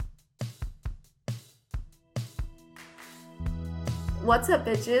What's up,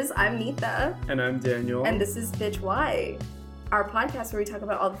 bitches? I'm Neetha. And I'm Daniel. And this is Bitch Why, our podcast where we talk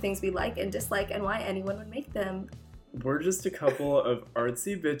about all the things we like and dislike and why anyone would make them. We're just a couple of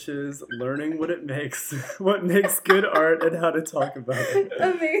artsy bitches learning what makes good art and how to talk about it.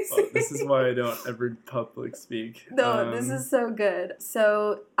 Amazing. Well, this is why I don't ever public speak. No, this is so good.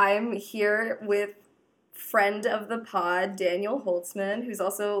 So I'm here with friend of the pod, Daniel Holtzman, who's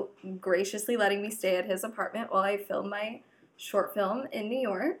also graciously letting me stay at his apartment while I film my short film in New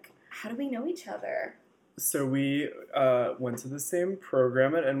York. How do we know each other? So we went to the same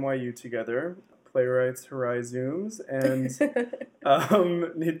program at NYU together, Playwrights Horizons, and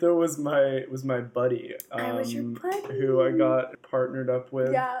Neetha was my buddy. I was your buddy. Who I got partnered up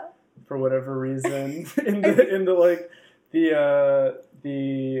with. Yeah. For whatever reason in the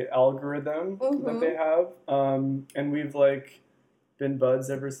algorithm that they have, and we've been buds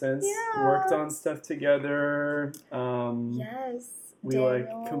ever since. Yeah. Worked on stuff together. Yes. We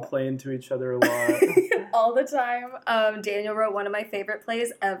Daniel. complain to each other a lot. All the time. Daniel wrote one of my favorite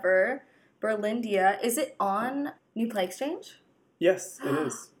plays ever, Berlindia. Is it on New Play Exchange? Yes, it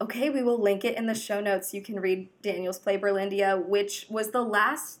is. Okay, we will link it in the show notes. You can read Daniel's play Berlindia, which was the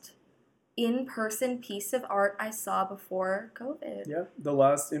last in-person piece of art I saw before COVID. Yeah, the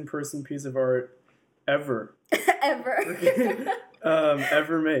last in-person piece of art ever. Ever.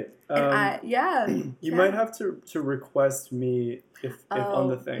 Ever made. You might have to request me if on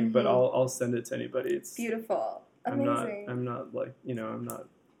the thing, but I'll send it to anybody. It's beautiful. Amazing. I'm not I'm not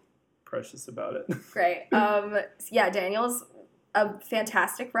precious about it. Great. Daniel's a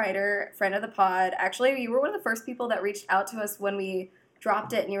fantastic writer, friend of the pod. Actually, you were one of the first people that reached out to us when we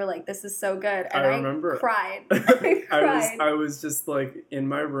dropped it, and you were like, "This is so good," and I remember. Cried. I cried. I was just in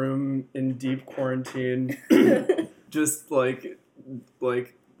my room in deep quarantine, just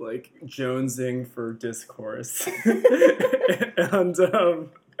jonesing for discourse, and I'm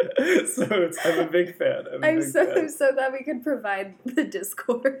a big fan. I'm so glad we could provide the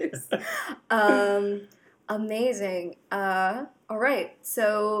discourse. Amazing. All right,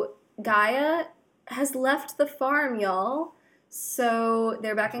 so Gaia has left the farm, y'all. So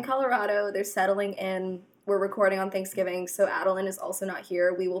they're back in Colorado. They're settling in. We're recording on Thanksgiving, so Adeline is also not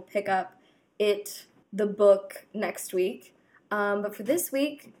here. We will pick up the book, next week. But for this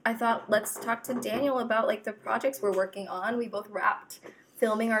week, I thought let's talk to Daniel about the projects we're working on. We both wrapped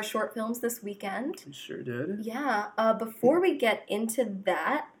filming our short films this weekend. We sure did. Yeah. Before we get into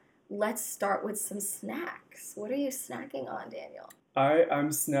that, let's start with some snacks. What are you snacking on, Daniel? I'm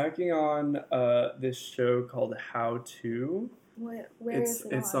snacking on this show called How To. Where is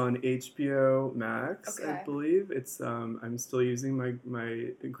it It's on HBO Max, okay. I believe. It's I'm still using my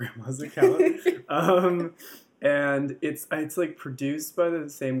grandma's account. And it's produced by the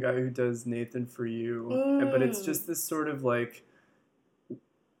same guy who does Nathan For You, but it's just this sort of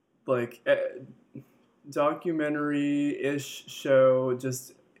documentary-ish show.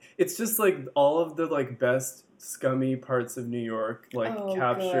 It's just all of the best scummy parts of New York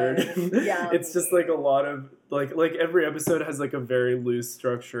captured. Yeah. It's just a lot of every episode has a very loose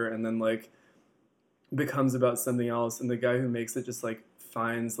structure and then becomes about something else, and the guy who makes it just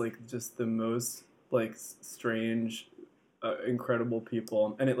finds just the most strange incredible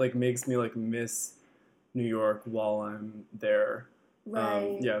people, and it makes me miss New York while I'm there.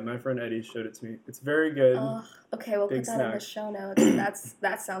 Right. My friend Eddie showed it to me. It's very good. Okay, we'll put that in the show notes.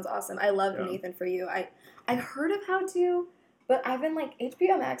 That sounds awesome. I love Nathan For You. I've heard of How To, but I've been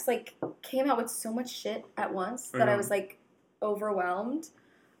HBO Max came out with so much shit at once that I was overwhelmed.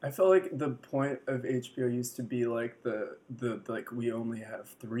 I felt the point of HBO used to be the we only have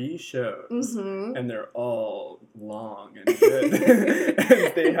 3 shows, and they're all long and good,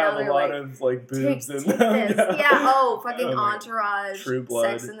 and they have a lot of boobs in them. Fucking Entourage, True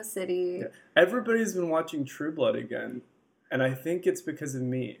Blood, Sex and the City. Yeah. Everybody's been watching True Blood again, and I think it's because of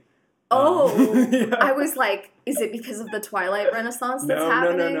me. Yeah. I was is it because of the Twilight Renaissance that's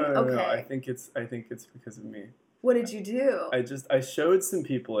happening? No. Okay. No. I think it's because of me. What did you do? I showed some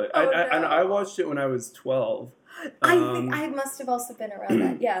people it. And I watched it when I was 12. I think I must have also been around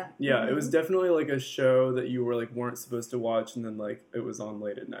that. Yeah. Yeah, Mm-hmm. It was definitely a show that you were weren't supposed to watch, and then it was on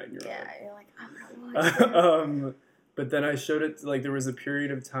late at night, and you're I'm gonna watch it. But then I showed it there was a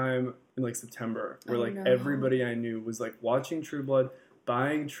period of time in September where everybody I knew was watching True Blood,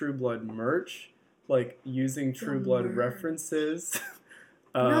 buying True Blood merch, using True Blood references.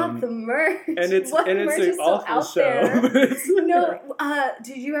 Not the merch. And it's an awful show. No,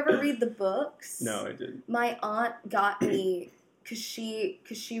 did you ever read the books? No, I didn't. My aunt got me because she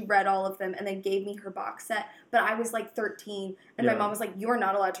read all of them and then gave me her box set. But I was like 13, and my mom was like, "You're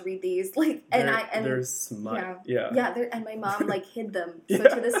not allowed to read these." Like, they're smut. Yeah. And my mom like hid them. So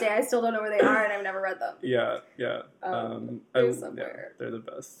to this day, I still don't know where they are, and I've never read them. Yeah. They're somewhere. They're the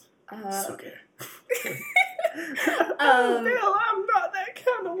best. It's okay. I'm not that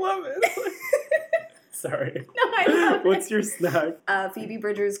kind of woman. Sorry. No, I love What's your snack? Phoebe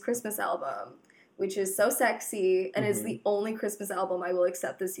Bridgers' Christmas album, which is so sexy and is the only Christmas album I will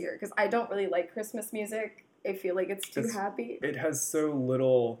accept this year because I don't really like Christmas music. I feel like it's too happy. It has so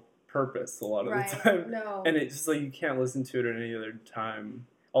little purpose a lot of the time. No. And it's just like you can't listen to it at any other time.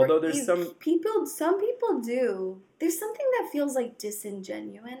 Although there's some people do. There's something that feels like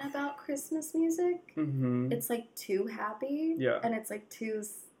disingenuous about Christmas music. Mm-hmm. It's like too happy. Yeah. And it's like too.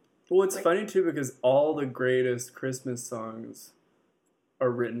 Well, it's funny too because all the greatest Christmas songs are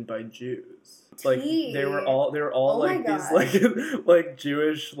written by Jews. Like they were all like these like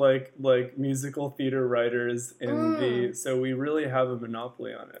Jewish like musical theater writers in the so we really have a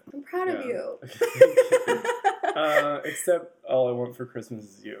monopoly on it. I'm proud of you. Except All I Want for Christmas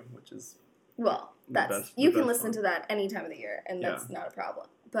Is You, which is you can listen to that any time of the year and that's not a problem.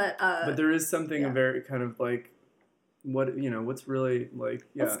 But there is something very kind of like what's really like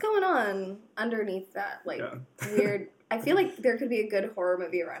what's going on underneath that weird. I feel like there could be a good horror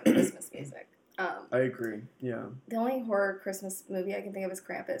movie around Christmas music. I agree. Yeah. The only horror Christmas movie I can think of is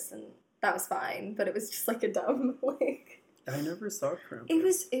Krampus, and that was fine, but it was just like a dumb I never saw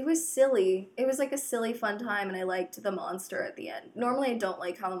Krampus. It was silly. It was like a silly fun time, and I liked the monster at the end. Normally, I don't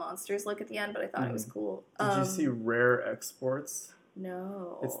like how the monsters look at the end, but I thought it was cool. Did you see Rare Exports?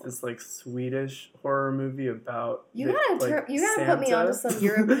 No. It's this like Swedish horror movie about you gotta put me onto some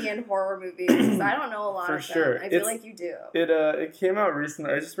European horror movies because I don't know a lot of them. I feel like you do. It came out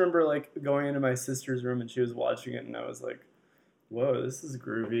recently. I just remember like going into my sister's room and she was watching it and I was like, "Whoa, this is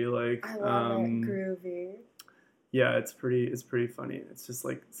groovy!" Like I love it, groovy. Yeah, it's pretty funny. It's just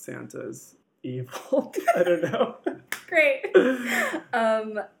like Santa's evil. I don't know. Great.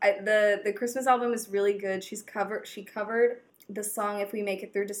 The Christmas album is really good. She covered the song If We Make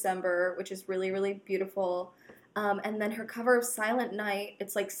It Through December, which is really, really beautiful. And then her cover of Silent Night,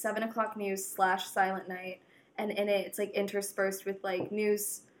 it's like 7 o'clock news / Silent Night. And in it, it's like interspersed with like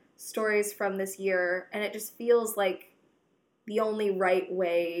news stories from this year. And it just feels like the only right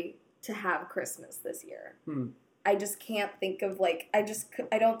way to have Christmas this year. I just can't think of like, I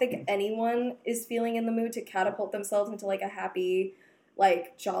don't think anyone is feeling in the mood to catapult themselves into like a happy,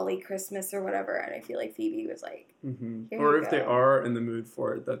 like jolly Christmas or whatever, and I feel like Phoebe was like, or if they are in the mood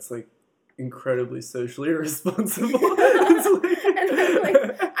for it, that's like incredibly socially irresponsible. And I'm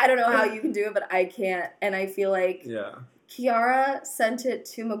like, I don't know how you can do it, but I can't, and I feel like Kiara sent it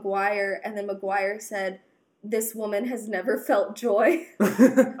to McGuire, and then McGuire said, "This woman has never felt joy,"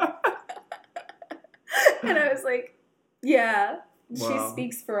 and I was like, "Yeah, she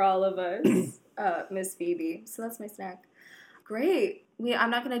speaks for all of us, Miss Phoebe." So that's my snack. Great.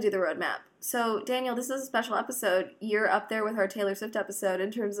 I'm not going to do the roadmap. So, Daniel, this is a special episode. You're up there with our Taylor Swift episode in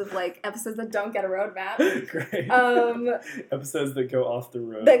terms of, like, episodes that don't get a roadmap. Great. Episodes that go off the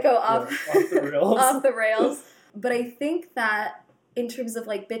road. That go off the rails. Off the rails. But I think that in terms of,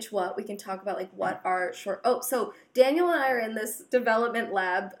 like, bitch what, we can talk about, like, what are short... Oh, so Daniel and I are in this development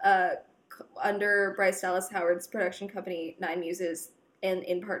lab under Bryce Dallas Howard's production company, Nine Muses, and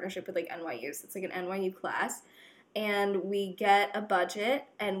in partnership with, like, NYU. So it's, like, an NYU class. And we get a budget,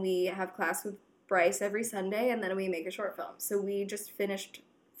 and we have class with Bryce every Sunday, and then we make a short film. So we just finished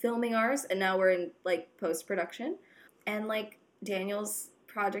filming ours, and now we're in, like, post-production. And, like, Daniel's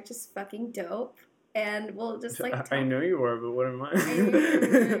project is fucking dope. And we'll just, like... I know you are, but what am I?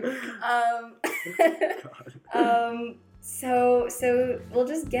 So we'll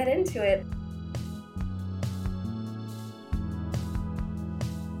just get into it.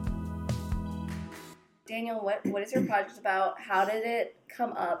 Daniel, what is your project about? How did it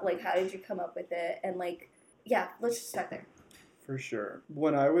come up? Like, how did you come up with it? And, like, yeah, let's just start there. For sure.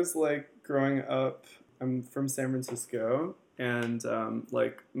 When I was, like, growing up, I'm from San Francisco, and,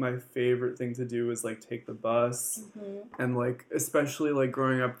 like, my favorite thing to do was, like, take the bus. And, like, especially, like,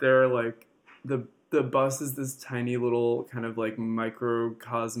 growing up there, like, the bus is this tiny little kind of, like,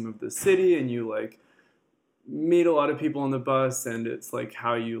 microcosm of the city, and you, like, meet a lot of people on the bus, and it's like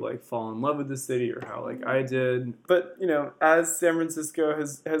how you like fall in love with the city, or how like I did. But you know, as San Francisco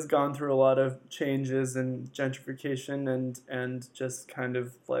has gone through a lot of changes and gentrification and just kind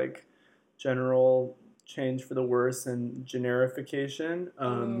of like general change for the worse and generification,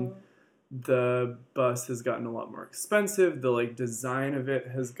 the bus has gotten a lot more expensive. The like design of it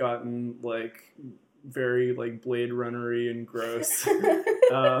has gotten like very like Blade Runner-y and gross. Blade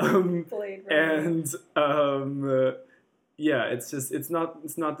Runner. And yeah, it's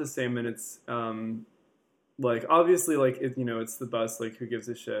not the same, and it's like obviously like it's the bus, like who gives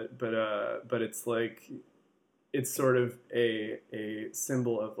a shit, but it's like it's sort of a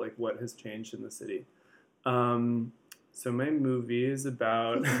symbol of like what has changed in the city. So my movie is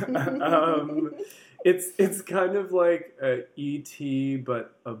about it's kind of like a E.T.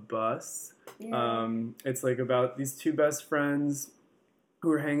 but a bus. Yeah. It's like about these two best friends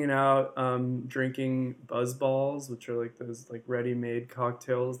who are hanging out, drinking buzz balls, which are like those like ready-made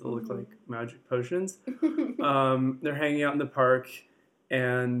cocktails that look like magic potions. They're hanging out in the park,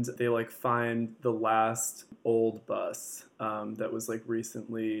 and they like find the last old bus that was like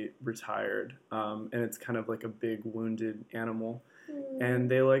recently retired, and it's kind of like a big wounded animal. And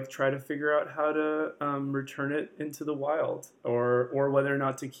they like try to figure out how to return it into the wild, or whether or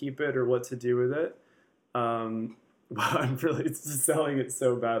not to keep it, or what to do with it. Wow, I'm really just selling it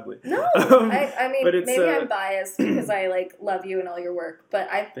so badly. No, I mean, but it's, maybe I'm biased because I like love you and all your work,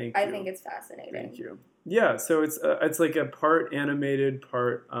 but I think it's fascinating. Thank you. Yeah, so it's like a part animated,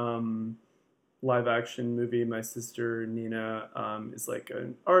 part live action movie. My sister Nina is like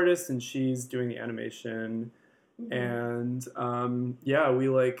an artist, and she's doing the animation. And yeah, we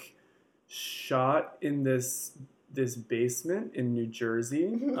like shot in this basement in New Jersey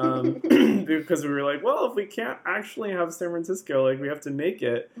because we were like, well, if we can't actually have San Francisco, like we have to make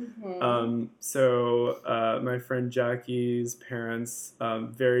it. So my friend Jackie's parents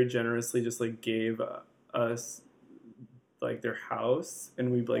very generously just like gave us like their house,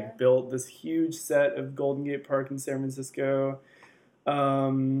 and we like built this huge set of Golden Gate Park in San Francisco.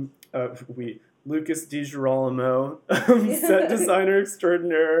 Lucas DiGirolamo, set designer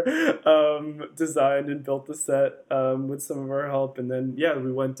extraordinaire, designed and built the set with some of our help. And then, yeah,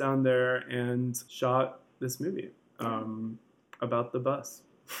 we went down there and shot this movie about the bus.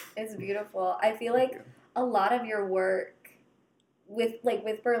 It's beautiful. I feel like a lot of your work with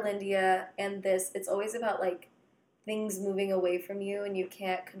Berlindia and this, it's always about like things moving away from you and you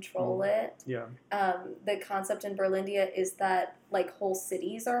can't control it. Yeah. The concept in Berlindia is that like whole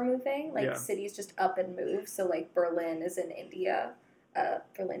cities are moving, like cities just up and move. So like Berlin is in India,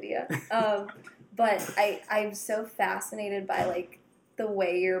 Berlindia. But I'm so fascinated by like the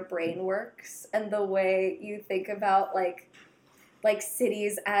way your brain works and the way you think about like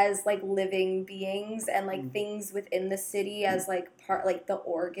cities as like living beings and like things within the city as like part like the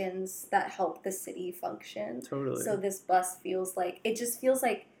organs that help the city function. Totally. So this bus feels like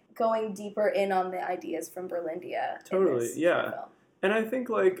going deeper in on the ideas from Berlindia. Totally, yeah. And I think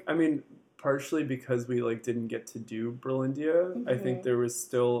like partially because we like didn't get to do Berlindia, I think there was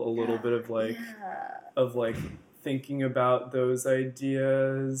still a little bit of like thinking about those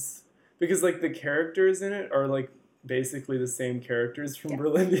ideas, because like the characters in it are like basically the same characters from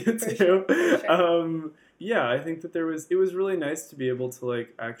Berlindia too. For sure. Yeah, I think that it was really nice to be able to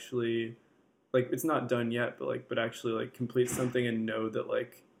like actually like it's not done yet, but actually like complete something and know that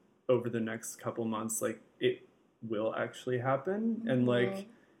like over the next couple months like it will actually happen. And like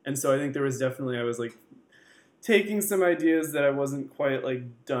and so I think there was definitely I was like taking some ideas that I wasn't quite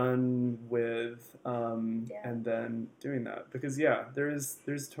like done with and then doing that, because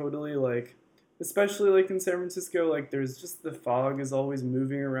there's totally like, especially like in San Francisco, like there's just the fog is always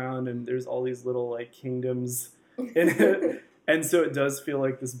moving around and there's all these little like kingdoms in it. And so it does feel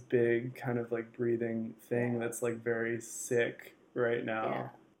like this big kind of like breathing thing that's like very sick right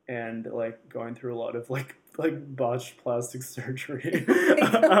now. And like going through a lot of like botched plastic surgery.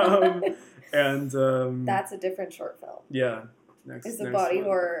 And that's a different short film. Yeah. It's a body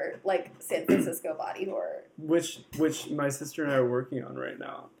horror, like San Francisco body horror. Which my sister and I are working on right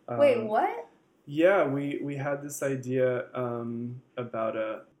now. Wait, what? Yeah, we had this idea about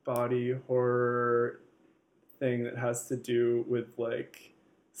a body horror thing that has to do with like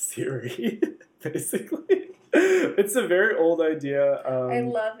Siri, basically. It's a very old idea. I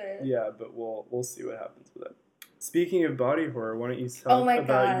love it. Yeah, but we'll see what happens with it. Speaking of body horror, why don't you talk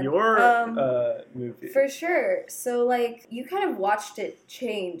about your movie? For sure. So, like, you kind of watched it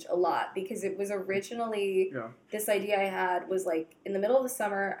change a lot, because it was originally, this idea I had was, like, in the middle of the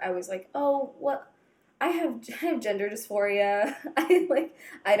summer, I was like, oh, what? I have gender dysphoria.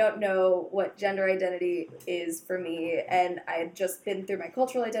 I don't know what gender identity is for me, and I had just been through my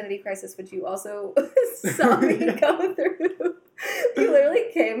cultural identity crisis, which you also saw me go through. We literally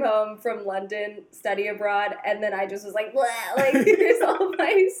came home from London, study abroad, and then I just was like, blah, like, here's all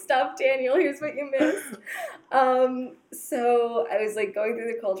my stuff, Daniel, here's what you missed. So I was like going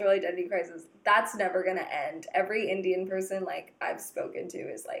through the cultural identity crisis. That's never gonna end. Every Indian person like I've spoken to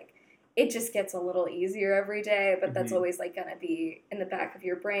is like, it just gets a little easier every day, but that's Mhm. always like gonna be in the back of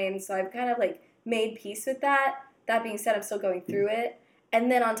your brain. So I've kind of like made peace with that. That being said, I'm still going through it.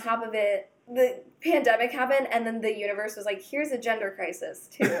 And then on top of it, the pandemic happened, and then the universe was like, here's a gender crisis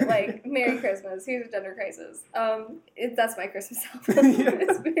too. Like, Merry Christmas, here's a gender crisis. That's my Christmas album. Yeah.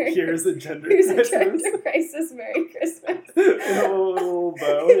 It's Merry Here's a gender Here's a crisis. gender crisis, Merry Christmas. In a little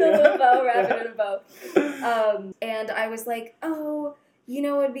bow. In a little bow, wrap it in a bow. And I was like, oh, you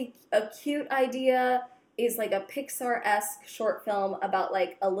know, it'd be a cute idea is like a Pixar-esque short film about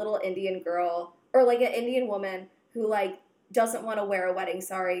like a little Indian girl or like an Indian woman who like doesn't want to wear a wedding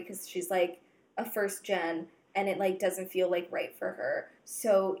sari because she's like a first gen and it like doesn't feel like right for her.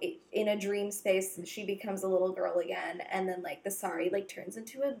 So in a dream space, she becomes a little girl again, and then like the sari like turns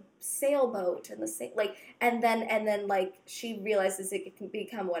into a sailboat, and and then like she realizes it can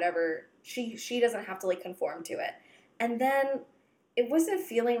become whatever she doesn't have to like conform to it, and then it wasn't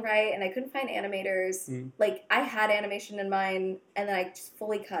feeling right, and I couldn't find animators. Like I had animation in mind, and then I just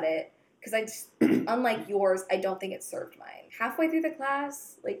fully cut it. Because I just, unlike yours, I don't think it served mine. Halfway through the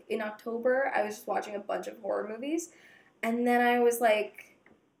class, like in October, I was just watching a bunch of horror movies. And then I was like,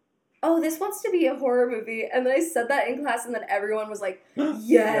 oh, this wants to be a horror movie. And then I said that in class, and then everyone was like,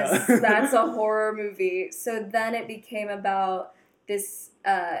 yes, Yeah. that's a horror movie. So then it became about this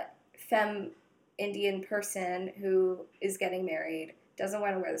femme Indian person who is getting married, doesn't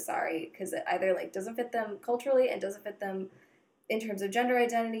want to wear the sari because it either like doesn't fit them culturally and doesn't fit them in terms of gender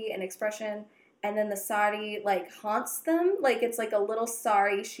identity and expression, and then the sari like haunts them, like it's like a little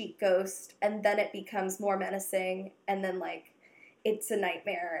sari sheet ghost, and then it becomes more menacing, and then like it's a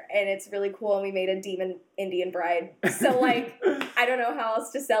nightmare, and it's really cool, and we made a demon Indian bride. So like I don't know how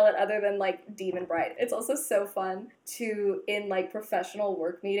else to sell it other than like demon bride. It's also so fun to in like professional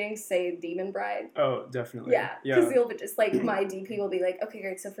work meetings say demon bride. Oh, definitely. Yeah, because you'll be just like my DP will be like, okay,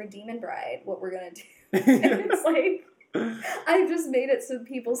 great, so for demon bride, what we're gonna do, and it's like. I've just made it so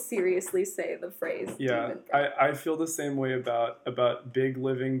people seriously say the phrase. Yeah, I feel the same way about Big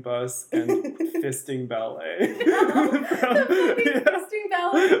Living Bus and Fisting Ballet. Fisting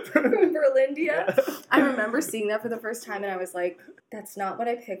Ballet from Berlindia. Yeah. I remember seeing that for the first time, and I was like, "That's not what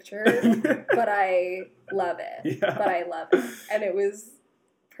I pictured," but I love it. Yeah. But I love it, and it was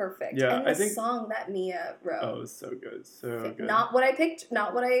perfect. Yeah, and the I think song that Mia wrote. Oh, so good, so good. Not what I picked,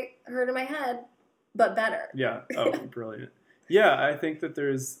 not what I heard in my head. But better. Yeah. Oh, brilliant. Yeah, I think that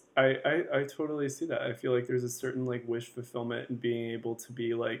there's I totally see that. I feel like there's a certain like wish fulfillment in being able to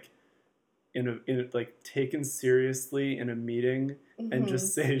be like in a like taken seriously in a meeting and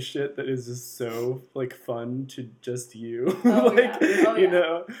just say shit that is just so like fun to just you. Oh, like you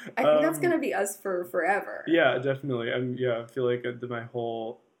know. I think that's gonna be us for forever. Yeah, definitely. I feel like my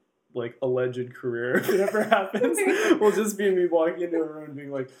whole like alleged career, if it ever happens, will just be me walking into a room and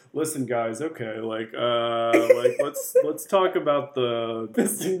being like, "Listen, guys, okay, like let's talk about the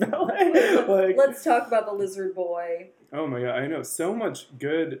fisting ballet. Like, let's talk about the lizard boy." Oh my god, I know so much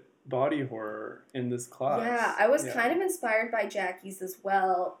good body horror in this class. Yeah, I was kind of inspired by Jackie's as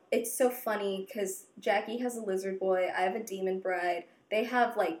well. It's so funny because Jackie has a lizard boy. I have a demon bride. They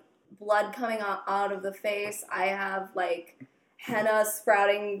have like blood coming out of the face. I have like henna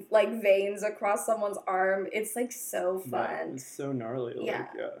sprouting like veins across someone's arm. It's like so fun. Yeah, it's so gnarly. Yeah.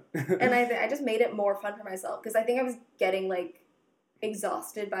 Like, yeah. And I just made it more fun for myself because I think I was getting like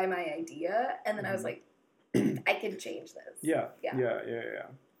exhausted by my idea, and then I was like, I can change this. Yeah.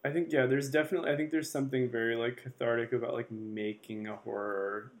 I think there's something very like cathartic about like making a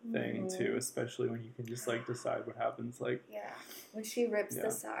horror thing too, especially when you can just like decide what happens. Like when she rips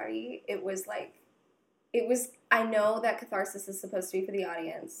the sari, I know that catharsis is supposed to be for the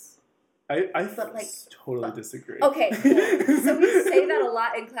audience. I totally disagree. Okay, cool. So we say that a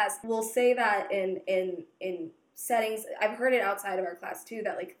lot in class. We'll say that in settings. I've heard it outside of our class too,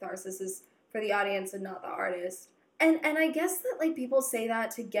 that like catharsis is for the audience and not the artist. And I guess that like people say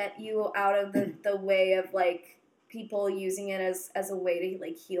that to get you out of the way of like people using it as a way to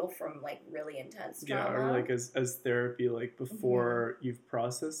like heal from like really intense trauma. Yeah, or like as therapy, like before you've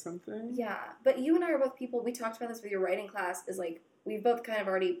processed something. Yeah, but you and I are both people. We talked about this with your writing class. Is like we've both kind of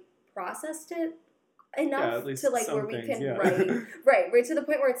already processed it enough to like where we can write to the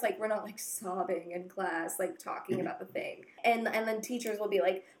point where it's like we're not like sobbing in class like talking about the thing, and then teachers will be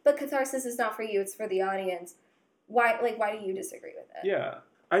like, but catharsis is not for you, it's for the audience. Why do you disagree with it? Yeah,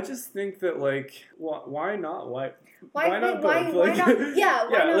 I just think that like why not why not both? Why not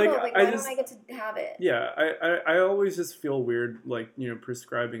both? Like, why don't I get to have it? Yeah, I always just feel weird like, you know,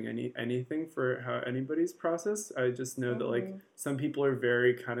 prescribing anything for how anybody's process. I just know that like some people are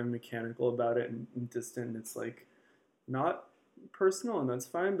very kind of mechanical about it and distant. It's like not personal, and that's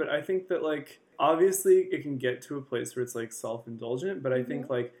fine. But I think that, like, obviously it can get to a place where it's like self-indulgent, but I think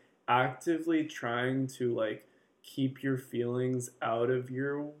like actively trying to like keep your feelings out of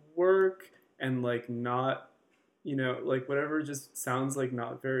your work and like not, you know, like whatever just sounds like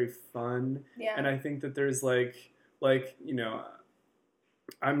not very fun. Yeah. And I think that there's like, you know,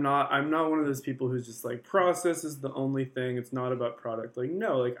 I'm not one of those people who's just like process is the only thing. It's not about product. Like,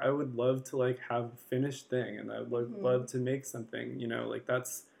 no, like I would love to like have a finished thing, and I would love to make something, you know, like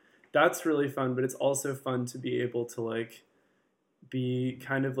that's really fun, but it's also fun to be able to like be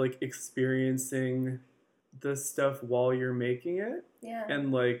kind of like experiencing the stuff while you're making it. Yeah.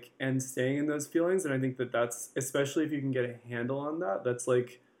 And like and staying in those feelings. And I think that that's, especially if you can get a handle on that, that's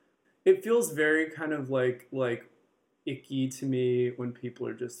like, it feels very kind of like icky to me when people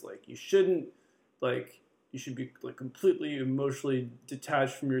are just like, you shouldn't, like, you should be like completely emotionally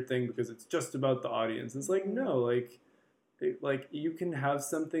detached from your thing because it's just about the audience. It's like, no, like you can have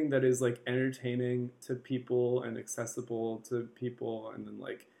something that is like entertaining to people and accessible to people, and then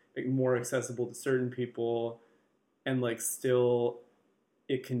like more accessible to certain people, and like still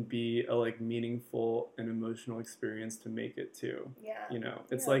it can be a like meaningful and emotional experience to make it too. Yeah. You know,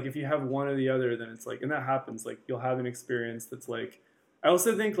 it's like if you have one or the other, then it's like, and that happens, like you'll have an experience that's like, I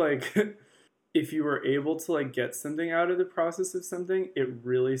also think like if you were able to like get something out of the process of something, it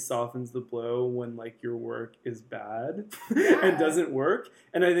really softens the blow when like your work is bad and doesn't work.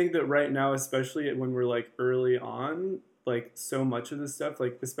 And I think that right now, especially when we're like early on, like so much of the stuff,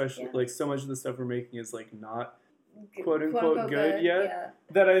 like especially like so much of the stuff we're making is like not quote unquote good yet,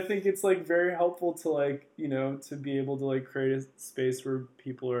 that I think it's like very helpful to like, you know, to be able to like create a space where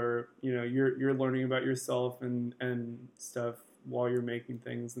people are, you know, you're learning about yourself and stuff while you're making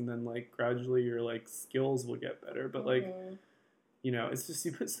things, and then like gradually your like skills will get better. But like, you know, it's just,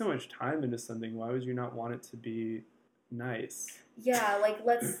 you put so much time into something, why would you not want it to be nice? Yeah, like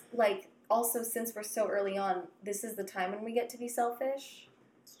let's like also, since we're so early on, this is the time when we get to be selfish.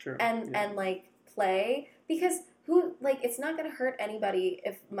 It's true. And like play, because who, like, it's not going to hurt anybody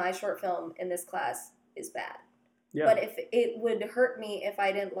if my short film in this class is bad. Yeah. But if it would hurt me if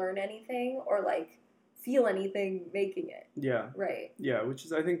I didn't learn anything or like feel anything making it. Yeah. Right. Yeah, which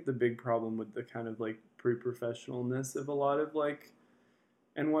is I think the big problem with the kind of like pre-professionalness of a lot of like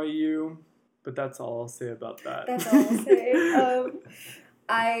NYU, but that's all I'll say about that. That's all I'll say.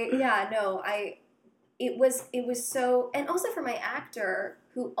 It was so, and also for my actor,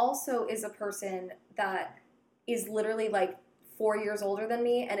 who also is a person that is literally like 4 years older than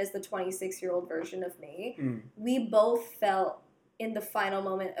me and is the 26-year-old version of me. We both felt in the final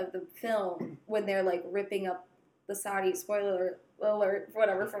moment of the film when they're like ripping up the Saudi, spoiler alert,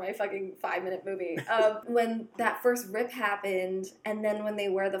 whatever, for my fucking 5-minute movie. When that first rip happened, and then when they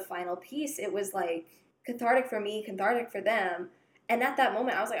wear the final piece, it was like cathartic for me, cathartic for them. And at that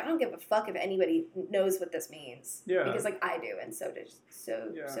moment, I was like, I don't give a fuck if anybody knows what this means. Yeah. Because, like, I do, and so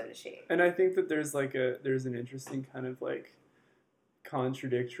does she. And I think that there's an interesting kind of, like,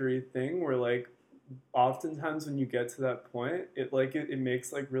 contradictory thing where, like, oftentimes when you get to that point, it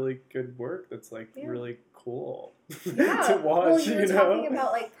makes, like, really good work that's, like, really cool to watch, well, you were talking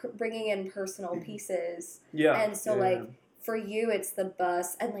about, like, bringing in personal pieces. Yeah. And so, like... For you, it's the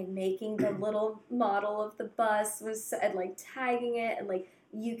bus, and like making the little model of the bus and like tagging it, and like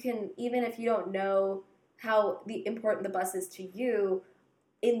you can, even if you don't know how important the bus is to you,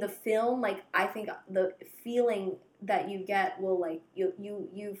 in the film, like I think the feeling that you get will like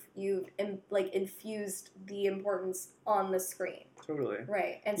you've like infused the importance on the screen. Totally.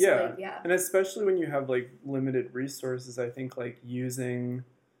 Right. And so and especially when you have like limited resources, I think like using,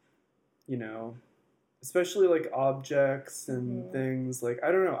 you know, especially like objects and things, like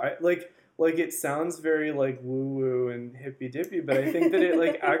I don't know, I like it sounds very like woo woo and hippy dippy, but I think that it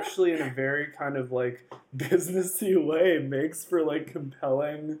like actually in a very kind of like businessy way makes for like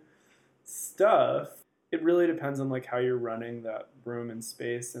compelling stuff. It really depends on like how you're running that room and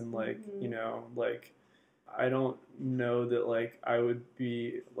space, and like you know, like I don't know that like I would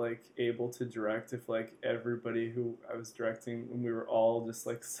be like able to direct if like everybody who I was directing when we were all just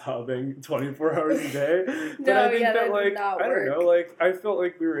like sobbing 24 hours a day. But I think that like I don't know, like I felt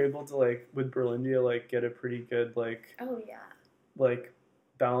like we were able to like with Berlindia like get a pretty good like like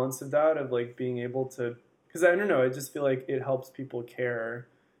balance of that, of like being able to, because I don't know, I just feel like it helps people care,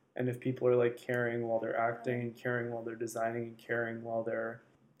 and if people are like caring while they're acting and caring while they're designing and caring while they're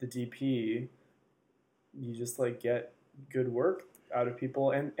the DP, you just like get good work out of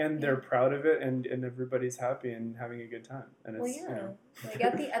people, and they're proud of it, and everybody's happy and having a good time. And it's you know. Like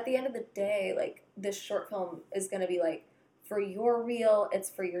at the end of the day, like this short film is gonna be like for your reel, it's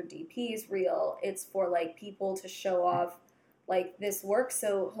for your DP's reel, it's for like people to show off like this work.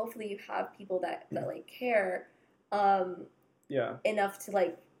 So hopefully you have people that like care enough to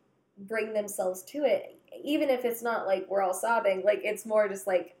like bring themselves to it, even if it's not like we're all sobbing. Like it's more just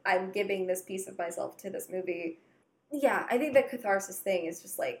like I'm giving this piece of myself to this movie. Yeah, I think the catharsis thing is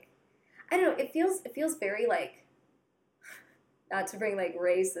just like, I don't know, it feels very like, not to bring like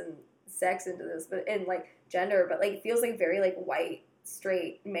race and sex into this, but in like gender, but like it feels like very like white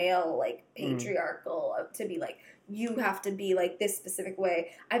straight male, like patriarchal, to be like, you have to be like this specific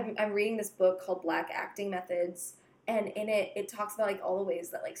way. I'm reading this book called Black Acting Methods, and in it talks about like all the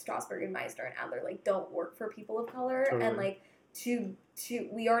ways that like Strasberg and Meisner and Adler like don't work for people of color. Totally. And like to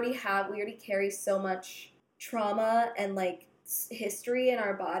we already carry so much trauma and like history in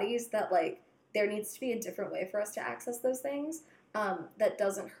our bodies that like there needs to be a different way for us to access those things. That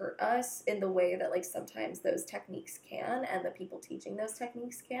doesn't hurt us in the way that like sometimes those techniques can, and the people teaching those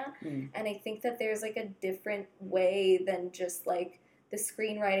techniques can. And I think that there's like a different way than just like the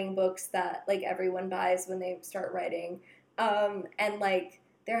screenwriting books that like everyone buys when they start writing. And like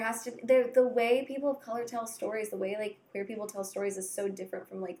there has to the way people of color tell stories, the way like queer people tell stories is so different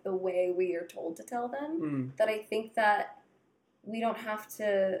from like the way we are told to tell them, that I think that we don't have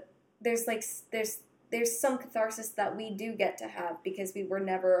to, there's some catharsis that we do get to have because we were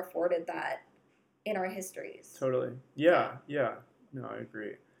never afforded that in our histories. Totally. Yeah. No, I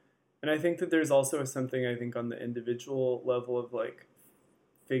agree. And I think that there's also something, I think, on the individual level of like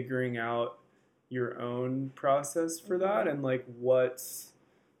figuring out your own process for that, and like what's,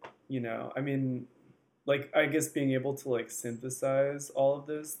 I mean, like I guess being able to like synthesize all of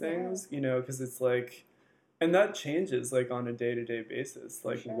those things, because it's like, and that changes like on a day-to-day basis,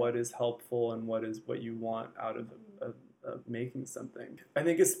 like what is helpful and what you want out of making something. I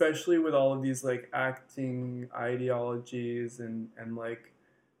think especially with all of these like acting ideologies and like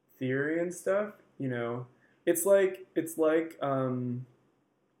theory and stuff, it's like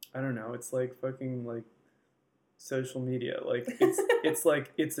I don't know, it's like fucking like social media. Like it's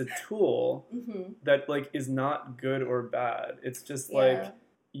like it's a tool that like is not good or bad. It's just like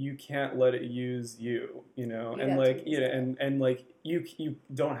you can't let it use you, and like and like you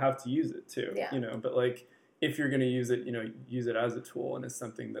don't have to use it too, but like if you're gonna use it, use it as a tool and as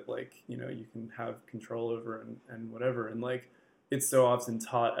something that like you can have control over and whatever. And like it's so often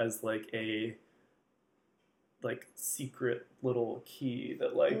taught as like a like secret little key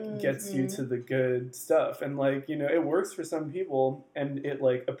that like gets you to the good stuff, and like it works for some people and it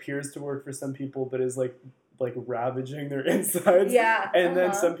like appears to work for some people, but is like ravaging their insides. And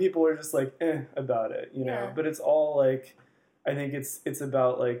then some people are just like about it, but it's all like, I think it's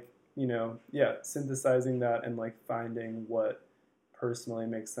about like synthesizing that and like finding what personally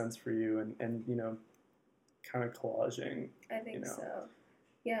makes sense for you, and kind of collaging. I think so.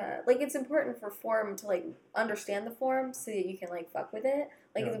 Yeah, like it's important for form to like understand the form so that you can like fuck with it.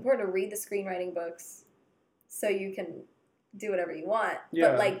 Like it's important to read the screenwriting books so you can do whatever you want,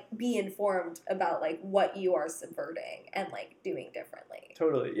 but like be informed about like what you are subverting and like doing differently.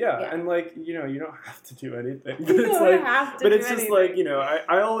 Totally, yeah. And like you don't have to do anything, but it's like, but it's just like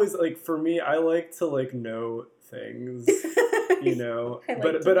I always like, for me, I like to like know things,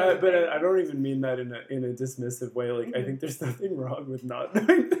 but I don't even mean that in a dismissive way. Like I think there's nothing wrong with not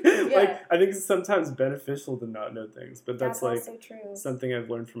knowing things. Like I think it's sometimes beneficial to not know things, but that's like also true. Something I've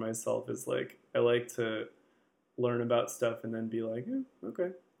learned for myself is like I like to learn about stuff and then be like,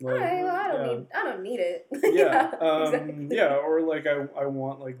 okay. Like, all right, well, I don't need it. Exactly. Or like I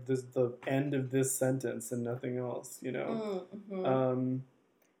want like the end of this sentence and nothing else,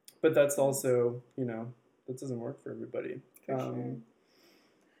 but that's also, that doesn't work for everybody. For sure.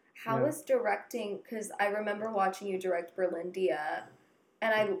 How was directing? Because I remember watching you direct Berlindia,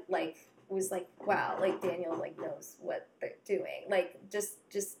 and I like was like, wow, like Daniel like knows what they're doing. Like just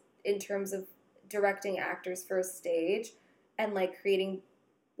in terms of directing actors for a stage and like creating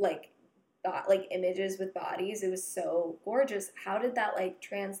like images with bodies, it was so gorgeous. How did that like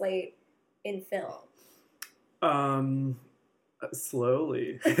translate in film?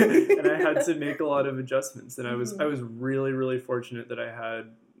 Slowly. And I had to make a lot of adjustments, and I was really, really fortunate that I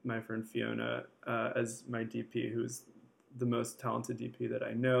had my friend Fiona as my DP, who's the most talented DP that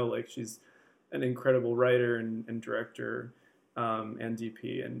I know. Like she's an incredible writer and director and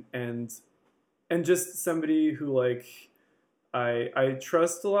DP and just somebody who like I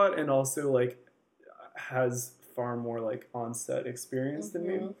trust a lot, and also like has far more like on-set experience than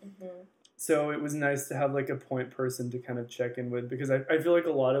me. So it was nice to have like a point person to kind of check in with, because I feel like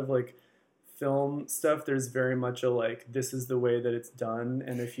a lot of like film stuff, there's very much a like, this is the way that it's done,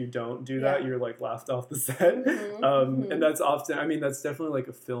 and if you don't do that, you're like laughed off the set. And that's often, I mean, that's definitely like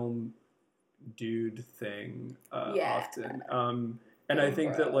a film dude thing Yeah. often. And I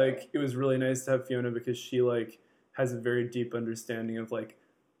think that like it was really nice to have Fiona because she like has a very deep understanding of like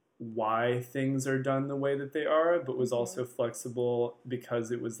why things are done the way that they are, but was also flexible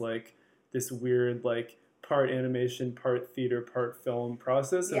because it was like this weird like part animation, part theater, part film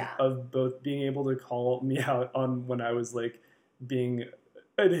process of both being able to call me out on when I was like being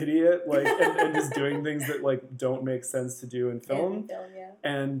an idiot, like and just doing things that like don't make sense to do in film,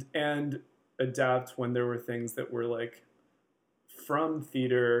 and adapt when there were things that were like from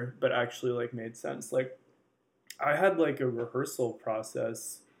theater but actually like made sense. Like I had like a rehearsal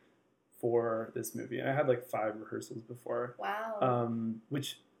process for this movie, and I had like 5 rehearsals before. Wow.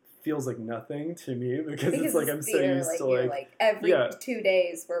 Which feels like nothing to me because it's like I'm so used to like every 2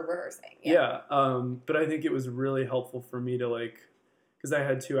 days we're rehearsing. But I think it was really helpful for me to like, because I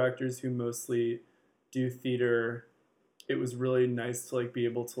had 2 actors who mostly do theater. It was really nice to like be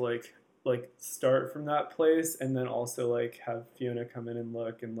able to like start from that place, and then also like have Fiona come in and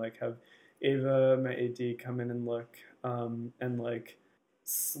look, and like have Ava, my AD, come in and look, and like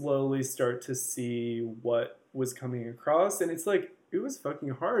slowly start to see what was coming across. And it's like it was fucking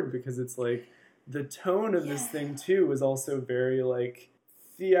hard because it's like the tone of this thing too was also very like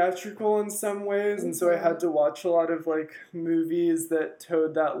theatrical in some ways, and so I had to watch a lot of like movies that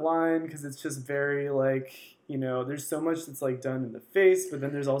towed that line because it's just very like, you know, there's so much that's like done in the face, but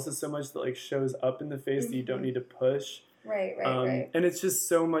then there's also so much that like shows up in the face that you don't need to push. Right. And it's just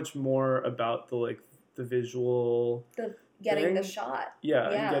so much more about the like the visual getting the shot.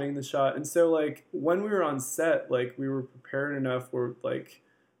 And getting the shot. And so like when we were on set, like we were prepared enough where like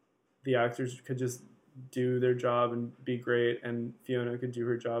the actors could just do their job and be great, and Fiona could do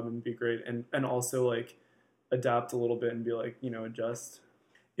her job and be great, and also like adapt a little bit and be like, you know, adjust.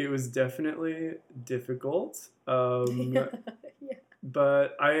 It was definitely difficult, but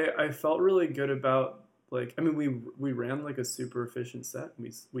I felt really good about like, I mean, we ran like a super efficient set.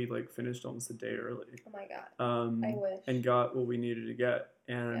 We like finished almost a day early. Oh my god! I wish. And got what we needed to get,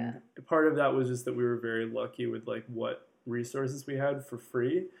 and part of that was just that we were very lucky with like what resources we had for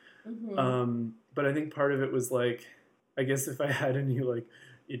free. But I think part of it was like, I guess if I had any like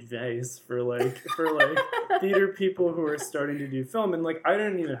advice for like theater people who are starting to do film, and like I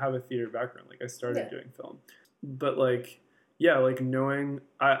didn't even have a theater background, like I started doing film, but like like knowing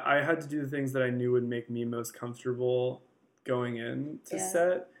I had to do the things that I knew would make me most comfortable going in to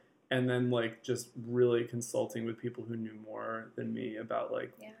set, and then like just really consulting with people who knew more than me about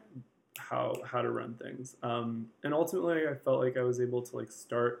like how to run things, and ultimately I felt like I was able to like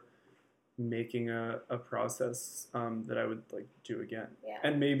start making a process that I would like do again.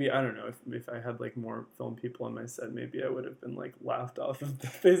 And maybe, I don't know, if I had like more film people on my set, maybe I would have been like laughed off of the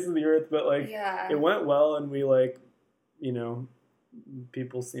face of the earth, but like it went well, and we like, you know,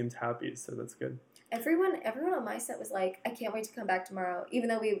 people seemed happy, so that's good. Everyone on my set was like, I can't wait to come back tomorrow, even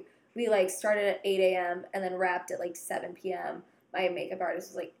though we like started at 8 a.m. and then wrapped at like 7 p.m. My makeup artist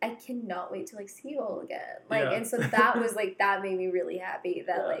was like, I cannot wait to like see you all again. Like, and so that was like, that made me really happy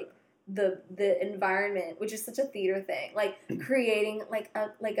that like the environment, which is such a theater thing, like creating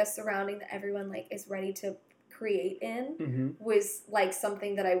like a surrounding that everyone like is ready to create in, was like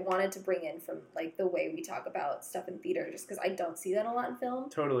something that I wanted to bring in from like the way we talk about stuff in theater, just because I don't see that a lot in film.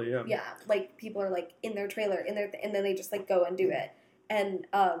 Totally, yeah. Yeah, like people are like in their trailer, and then they just like go and do it. And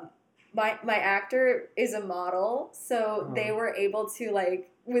my actor is a model, so they were able to like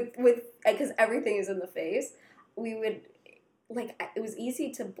with because everything is in the face, we would like, it was easy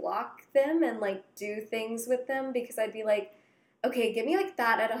to block them and like do things with them, because I'd be like, okay, give me like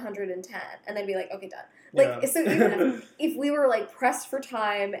that at 110, and then be like, okay, done. Like, so even if we were like pressed for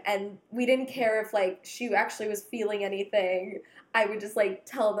time and we didn't care if like she actually was feeling anything, I would just like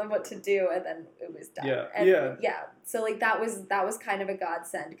tell them what to do, and then it was done. So like that was kind of a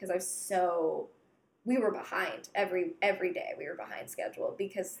godsend, because we were behind every day. We were behind schedule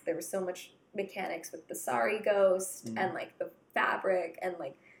because there was so much mechanics with the Sari ghost and like the fabric and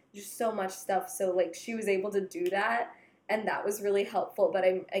like just so much stuff. So like she was able to do that, and that was really helpful. But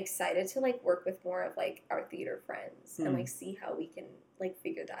I'm excited to like work with more of like our theater friends and like see how we can like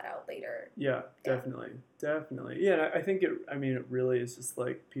figure that out later. Definitely. Yeah, I think it really is just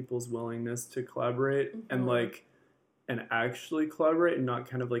like people's willingness to collaborate and like and actually collaborate, and not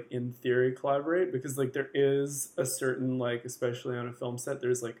kind of like in theory collaborate, because like there is a certain like, especially on a film set,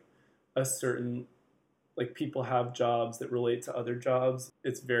 there's like a certain like people have jobs that relate to other jobs.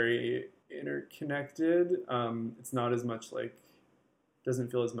 It's very interconnected. It's not as much like,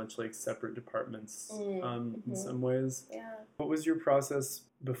 doesn't feel as much like separate departments in some ways. What was your process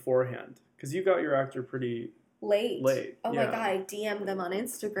beforehand? Because you got your actor pretty late. Oh my yeah. God, I DM'd them on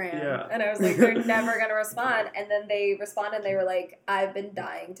Instagram. Yeah. And I was like, they're never going to respond. And then they responded and they were like, I've been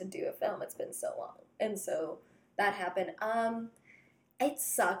dying to do a film. It's been so long. And so that happened. It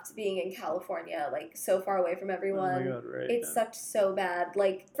sucked being in California, like, so far away from everyone. Oh my God, right. It sucked so bad.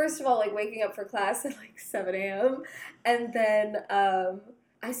 Like, first of all, like, waking up for class at, like, 7 a.m. And then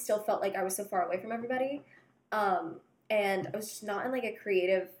I still felt like I was so far away from everybody. And I was just not in, like, a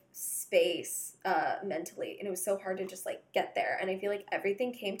creative space mentally. And it was so hard to just, like, get there. And I feel like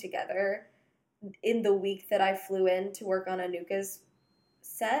everything came together in the week that I flew in to work on Anuka's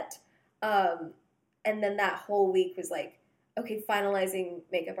set. And then that whole week was, like, okay, finalizing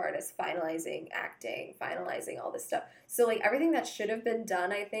makeup artists, finalizing acting, finalizing all this stuff. So, like, everything that should have been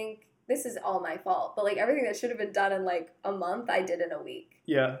done, I think, this is all my fault, but, like, everything that should have been done in, like, a month, I did in a week.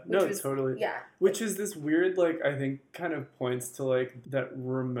 Yeah, no, totally. Yeah. Which is this weird, like, I think kind of points to, like, that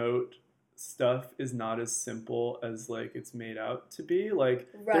remote stuff is not as simple as, like, it's made out to be. Like,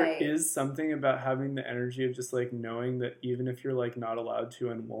 right. There is something about having the energy of just, like, knowing that even if you're, like, not allowed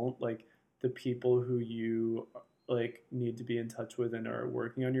to and won't, like, the people who you like need to be in touch with and are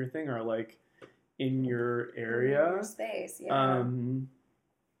working on your thing are like in your area, in your space.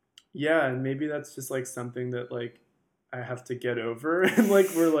 Yeah, and maybe that's just like something that like I have to get over and like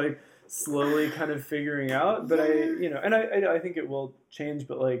we're like slowly kind of figuring out, but I think it will change,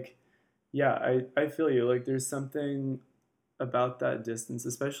 but like I feel you, like there's something about that distance,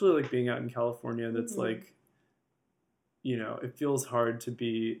 especially like being out in California, that's like, you know, it feels hard to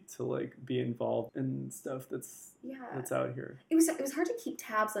be involved in stuff that's out here. It was hard to keep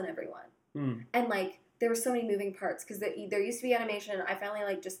tabs on everyone, and like there were so many moving parts because there used to be animation. I finally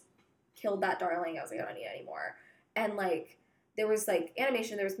like just killed that darling. I was like, I don't need it anymore. And like there was like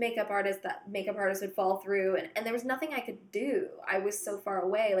animation, there was makeup artists. That makeup artist would fall through, and there was nothing I could do. I was so far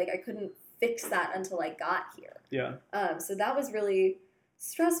away, like I couldn't fix that until I got here. Yeah. So that was really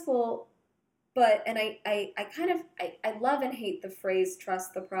stressful. But, and I kind of, I love and hate the phrase,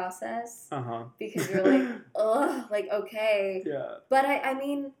 trust the process. Because you're like, ugh, like, okay. Yeah. But I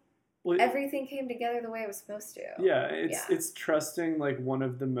mean, everything came together the way it was supposed to. Yeah, it's trusting, like, one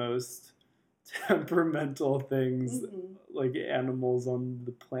of the most temperamental things, like, animals on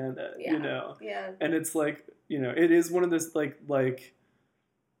the planet, you know? Yeah. And it's like, you know, it is one of those, like,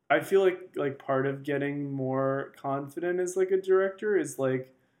 I feel like part of getting more confident as, like, a director is,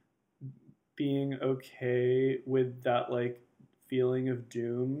 like, being okay with that like feeling of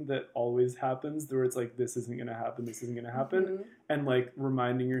doom that always happens, where it's like this isn't gonna happen, and like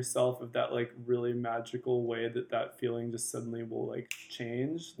reminding yourself of that like really magical way that feeling just suddenly will like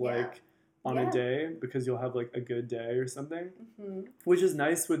change like on a day, because you'll have like a good day or something, which is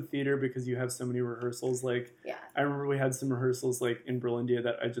nice with theater because you have so many rehearsals. Like I remember we had some rehearsals like in Berlindia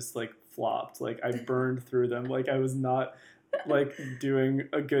that I just like flopped, like I burned through them, like I was not like doing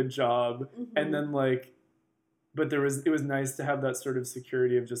a good job, and then like, but it was nice to have that sort of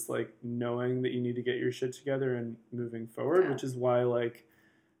security of just like knowing that you need to get your shit together and moving forward, which is why like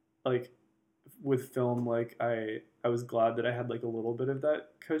with film, like I was glad that I had like a little bit of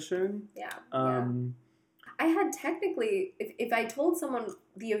that cushion. I had technically, if I told someone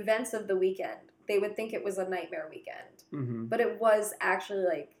the events of the weekend, they would think it was a nightmare weekend, but it was actually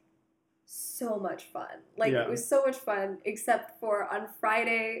like so much fun. Like it was so much fun, except for on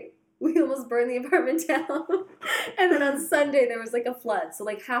Friday we almost burned the apartment down, and then on Sunday there was like a flood, so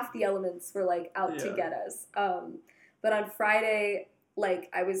like half the elements were like out to get us. But on Friday, like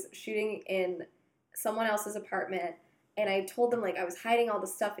I was shooting in someone else's apartment, and I told them like I was hiding all the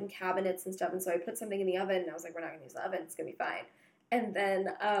stuff in cabinets and stuff, and so I put something in the oven, and I was like, we're not gonna use the oven, it's gonna be fine. And then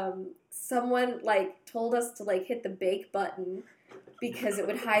someone like told us to like hit the bake button because it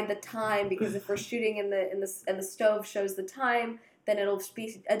would hide the time, because if we're shooting and the stove shows the time, then it'll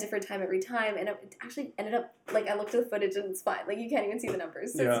be a different time every time. And it actually ended up, like, I looked at the footage and it's fine. Like, you can't even see the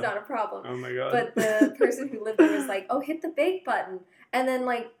numbers, so it's not a problem. Oh my God. But the person who lived there was like, oh, hit the bake button. And then,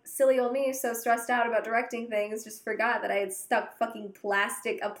 like, silly old me, so stressed out about directing things, just forgot that I had stuck fucking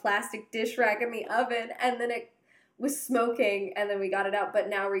a plastic dish rack in the oven, and then it was smoking, and then we got it out. But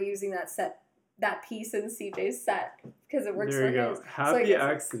now we're using that piece in CJ's set because it works for his. Happy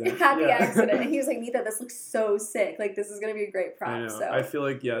accident. Happy accident. And he was like, Nita, this looks so sick. Like, this is going to be a great prop. I know. So I feel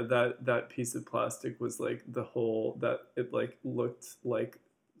like, that piece of plastic was like the whole, that it like looked like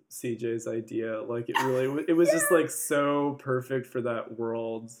CJ's idea. Like it was just like so perfect for that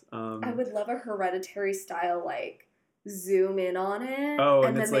world. I would love a Hereditary style, like, zoom in on it. Oh,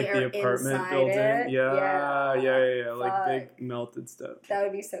 and it's like the apartment building. Yeah. Like big melted stuff. That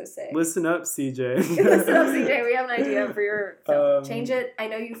would be so sick. Listen up, CJ. Listen up, CJ. We have an idea for your film. Change it. I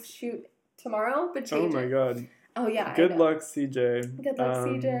know you shoot tomorrow, but Oh change my it. god. Oh yeah. Good luck, CJ. Good luck,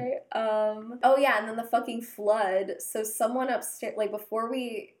 CJ. Oh yeah, and then the fucking flood. So someone upstairs, like before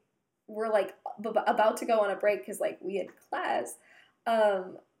we were like about to go on a break because like we had class,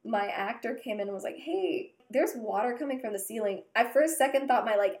 my actor came in and was like, "Hey, there's water coming from the ceiling." I for a second thought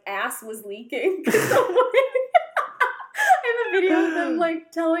my like ass was leaking. I have a video of them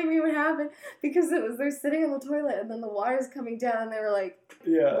like telling me what happened because they're sitting on the toilet and then the water's coming down and they were like,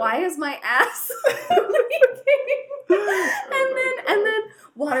 Yeah. "Why is my ass leaking?" and then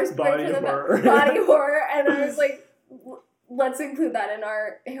water's pouring from the body horror, and I was like, let's include that in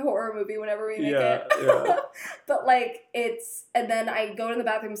our horror movie whenever we make it. Yeah. But like and then I go to the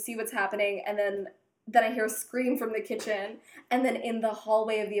bathroom, see what's happening, and then I hear a scream from the kitchen, and then in the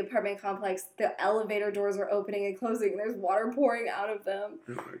hallway of the apartment complex, the elevator doors are opening and closing, and there's water pouring out of them.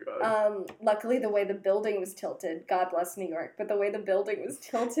 Oh my god. Luckily, the way the building was tilted, God bless New York, but the way the building was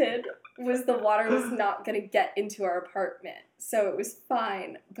tilted was the water was not going to get into our apartment, so it was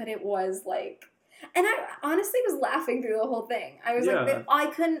fine, but it was like... And I honestly was laughing through the whole thing. I was like,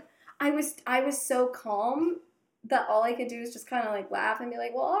 I was so calm that all I could do is just kind of like laugh and be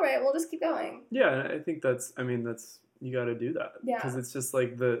like, well, all right, we'll just keep going. Yeah, I think that's you got to do that. Yeah. Because it's just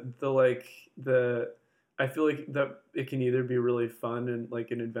like I feel like that it can either be really fun and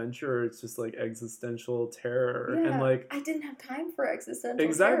like an adventure, or it's just like existential terror. Yeah. And like I didn't have time for existential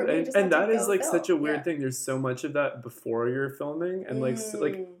terror. Exactly. And that is like such a weird thing. There's so much of that before you're filming, and like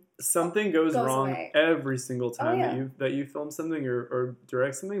something goes wrong away every single time that you film something or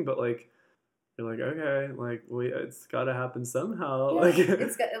direct something, but like you're like, okay, like it's got to happen somehow. Yeah. Like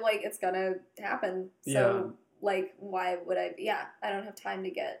it's gonna happen. So like, why would I? Yeah, I don't have time to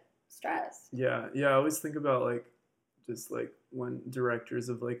get stressed. Yeah. I always think about like just like when directors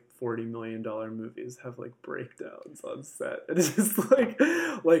of like $40 million movies have like breakdowns on set. It's just like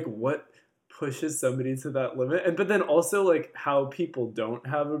what pushes somebody to that limit, but then also like how people don't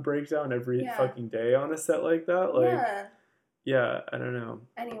have a breakdown every fucking day on a set like that. Like, yeah, I don't know.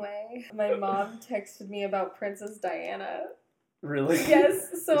 Anyway, my mom texted me about Princess Diana. Really?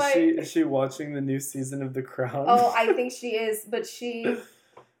 Yes. So is she watching the new season of The Crown? Oh, I think she is, but she.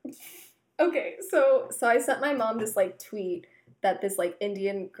 Okay, so I sent my mom this like tweet that this like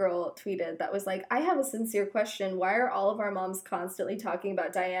Indian girl tweeted that was like, I have a sincere question. Why are all of our moms constantly talking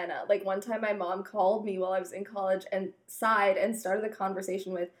about Diana? Like one time my mom called me while I was in college and sighed and started the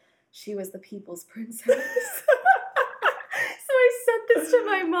conversation with, she was the people's princess. So I sent this to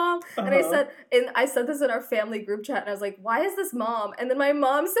my mom and I said this in our family group chat and I was like, why is this mom? And then my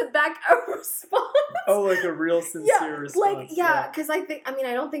mom sent back a response. Oh, like a real sincere response. Like, because I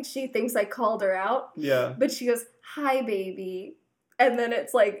don't think she thinks I called her out. Yeah. But she goes, hi, baby. And then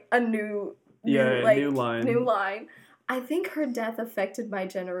it's like a new line. I think her death affected my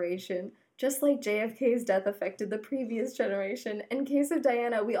generation, just like JFK's death affected the previous generation. In case of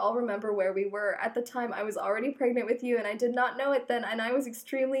Diana, we all remember where we were. At the time, I was already pregnant with you, and I did not know it then, and I was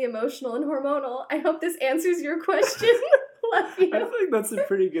extremely emotional and hormonal. I hope this answers your question. Love you. I think that's a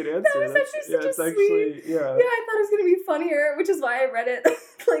pretty good answer. That was actually such a sweet. Yeah, I thought it was going to be funnier, which is why I read it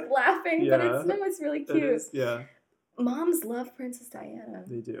like laughing, but it's really cute. Moms love Princess Diana.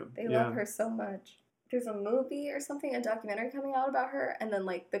 They do. They love her so much. There's a movie or something, a documentary coming out about her, and then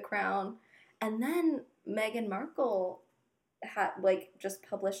like The Crown, and then Meghan Markle had like just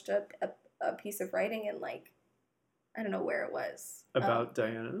published a piece of writing in like, I don't know where it was. About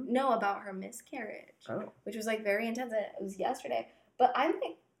Diana? No, about her miscarriage. Oh. Which was like very intense. It was yesterday. But I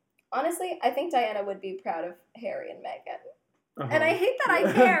think Diana would be proud of Harry and Meghan. Uh-huh. And I hate that I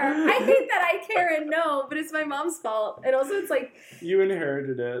care. I hate that I care and know, but it's my mom's fault. And also it's like... You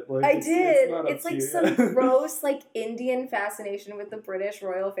inherited it. Like, I did. It's like some gross like Indian fascination with the British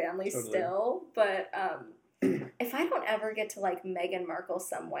royal family still. But if I don't ever get to like Meghan Markle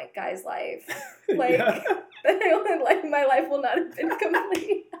some white guy's life, like, then my life will not have been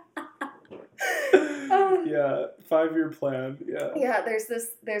complete. Yeah, 5-year plan. Yeah, there's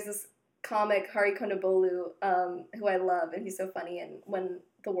this comic, Hari Kondabolu, who I love, and he's so funny, and when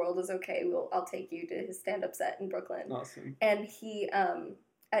the world is okay, I'll take you to his stand-up set in Brooklyn. Awesome. And he,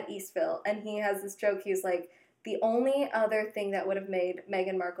 at Eastville, and he has this joke, he's like, the only other thing that would have made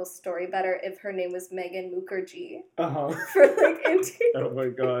Meghan Markle's story better if her name was Meghan Mukherjee. Uh-huh. For like India. Oh my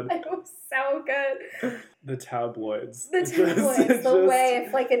god. It was so good. The tabloids. The way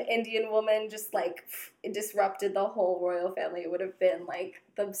if like an Indian woman just like disrupted the whole royal family, it would have been like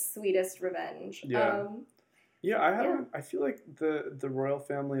the sweetest revenge. Yeah. I feel like the royal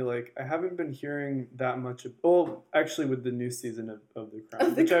family, like, I haven't been hearing that much actually with the new season of The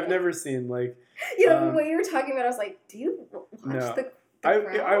Crown, which I've never seen, like... You know, what you were talking about, I was like, do you watch The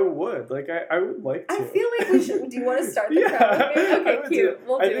Crown? I would. Like, I would like to. I feel like we should. Do you want to start The Yeah, Crown with me? I Okay, would cute.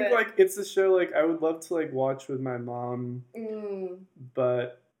 We'll do I think it. like it's a show like I would love to like watch with my mom,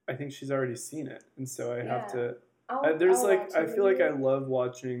 but I think she's already seen it, and so I have to. There's like I feel like I love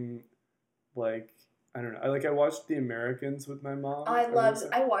watching, like I don't know. I watched The Americans with my mom. I watched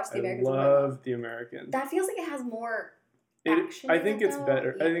The Americans with my mom. I love The Americans. That feels like it has more action. I think it's though.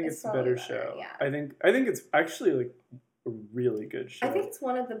 better. Yeah, I think it's a better show. Yeah. I think it's actually like a really good show. I think it's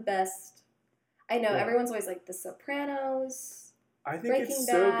one of the best. I know everyone's always like The Sopranos. I think Breaking it's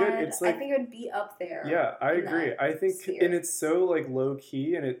Bad. so good. It's like I think it would be up there. Yeah, I agree. I think sphere. and it's so like low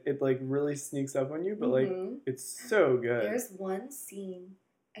key and it like really sneaks up on you, but like it's so good. There's one scene.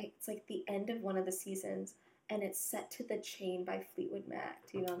 It's like the end of one of the seasons, and it's set to The Chain by Fleetwood Mac.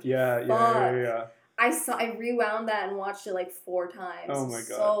 Do you know? Yeah. I rewound that and watched it like 4 times. Oh my god.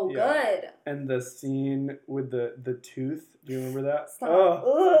 So good. And the scene with the tooth, do you remember that? Stop.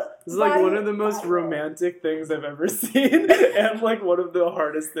 Oh. This is like one of the most romantic things I've ever seen and like one of the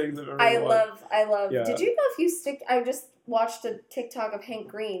hardest things I've ever watched. I love. Yeah. Did you know if you stick I just watched a TikTok of Hank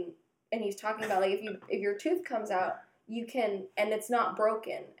Green, and he's talking about like if your tooth comes out, you can, and it's not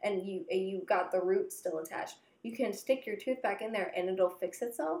broken and you got the root still attached, you can stick your tooth back in there and it'll fix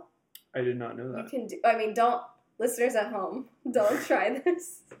itself. I did not know that. You can do. I mean, don't, listeners at home, don't try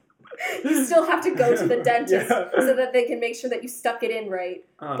this. You still have to go to the dentist so that they can make sure that you stuck it in right.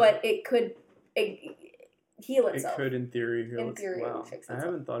 But it could heal itself. It could, in theory, heal in theory, wow. fix itself. I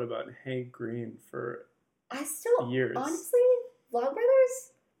haven't thought about Hank Green for years. Honestly,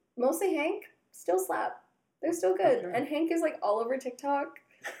 Vlogbrothers, mostly Hank, still slap. They're still good. Okay. And Hank is like all over TikTok.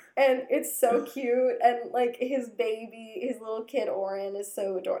 And it's so cute, and like his little kid Oren is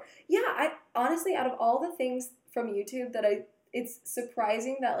so adorable. Yeah, I honestly, out of all the things from YouTube it's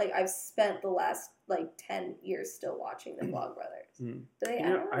surprising that like I've spent the last like 10 years still watching the Vlogbrothers. Do they?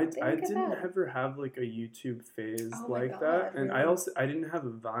 I didn't ever have like a YouTube phase like that, and really? I didn't have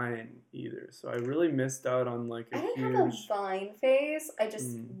a Vine either, so I really missed out on like a huge. I didn't have a Vine phase. I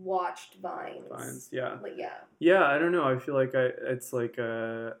just watched Vines. Vines, yeah. Like, yeah. Yeah, I don't know. I feel like I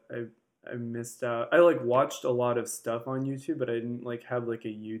missed out. I like watched a lot of stuff on YouTube, but I didn't like have like a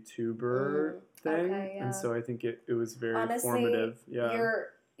YouTuber thing, and so I think it was very formative. Yeah,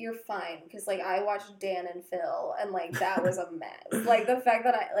 you're fine because like I watched Dan and Phil, and like that was a mess. Like the fact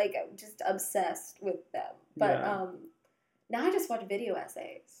that I like I'm just obsessed with them, but now I just watch video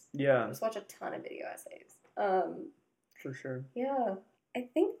essays. Yeah, I just watch a ton of video essays. For sure. Yeah, I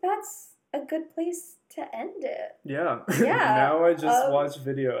think that's a good place to end it. Yeah. Now I just watch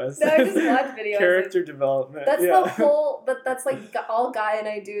video essays. Now I just watch video Character development. That's the whole, but that's like all Guy and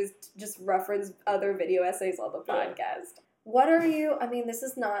I do is just reference other video essays on the podcast. What are you, I mean, this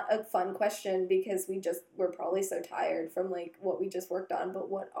is not a fun question because we're probably so tired from like what we just worked on, but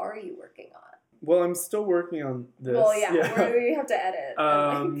what are you working on? Well, I'm still working on this. Well, we have to edit. We have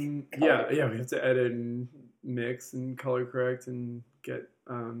to edit and mix and color correct and get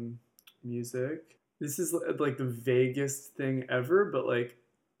music. This is like the vaguest thing ever, but like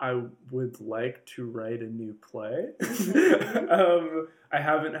I would like to write a new play. I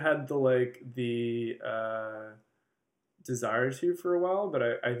haven't had the desire to for a while, but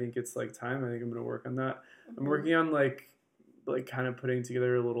I think it's like time. I think I'm gonna work on that. I'm working on like kind of putting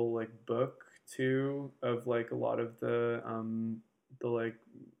together a little like book too of like a lot of the like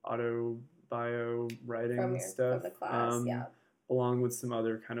bio writing stuff from the class, along with some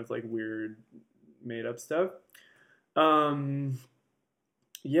other kind of like weird made up stuff. I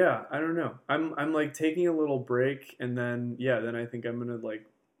don't know. I'm like taking a little break, and then I think I'm gonna like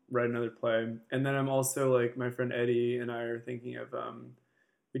write another play, and then I'm also like my friend Eddie and I are thinking of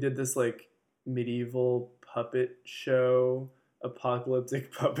we did this like medieval puppet show,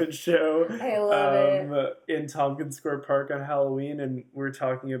 apocalyptic puppet show. I love it. In Tompkins Square Park on Halloween, and we're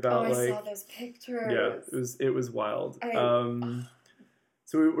talking about I saw those pictures. Yeah, it was wild.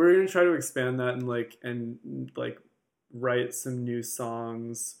 So we're gonna try to expand that and write some new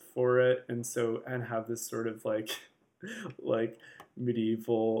songs for it, and have this sort of like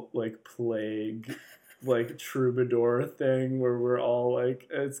medieval like plague like troubadour thing where we're all like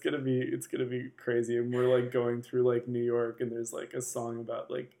it's gonna be crazy, and we're like going through like New York, and there's like a song about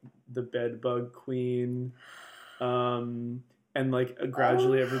like the bed bug queen, and like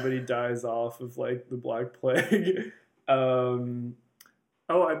gradually everybody dies off of like the Black Plague.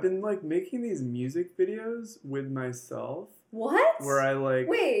 I've been like making these music videos with myself. What? Where I like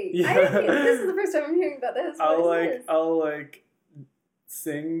wait, this is the first time I'm hearing about this. I'll like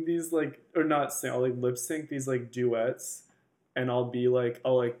sing these like, or not sing, I'll like lip sync these like duets and I'll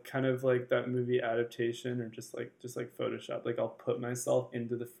like kind of like that movie adaptation or just like Photoshop. Like I'll put myself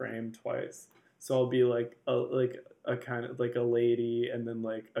into the frame twice. So I'll be like a kind of like a lady and then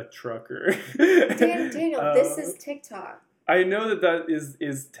like a trucker. Daniel, this is TikTok. I know that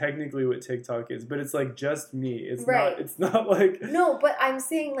is technically what TikTok is, but it's like just me. It's right. It's not like no, but I'm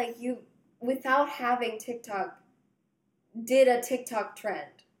saying like you without having TikTok did a TikTok trend.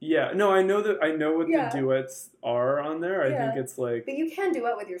 Yeah, no, I know what the duets are on there. I think it's like, but you can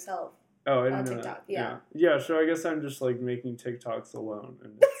duet with yourself. Oh, I didn't know TikTok. That. Yeah. So I guess I'm just like making TikToks alone.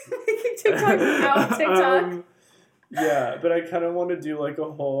 And making TikToks out TikTok. Yeah, but I kind of want to do like a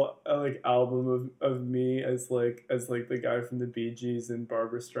whole like album of me as like the guy from the Bee Gees and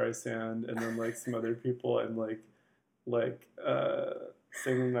Barbra Streisand, and then like some other people, and like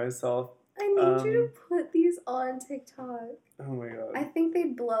singing myself. I need you to put these on TikTok. Oh my god! I think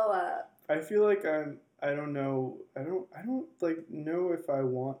they'd blow up. I feel like I don't know. I don't like know if I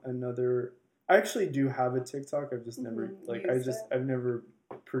want another. I actually do have a TikTok. I've just never I've never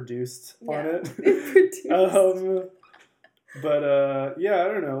produced on it. Produced. But yeah, I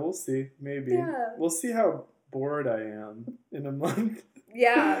don't know. We'll see. Maybe. Yeah. We'll see how bored I am in a month.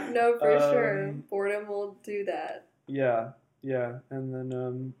 Yeah, no, for sure. Boredom will do that. Yeah. And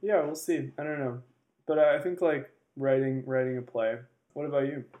then yeah, we'll see. I don't know. But I think like writing a play. What about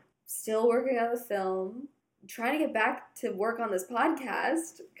you? Still working on the film. Trying to get back to work on this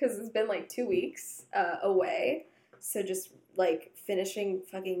podcast because it's been like 2 weeks away. So just like finishing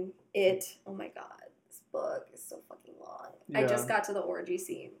fucking it. Oh my god. Book is so fucking long. Yeah. I just got to the orgy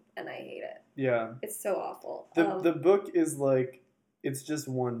scene and I hate it. Yeah. It's so awful. The book is like, it's just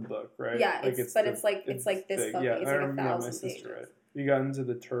one book, right? Yeah, it's this big. fucking, it's like I 1,000 pages. Sister, right? You got into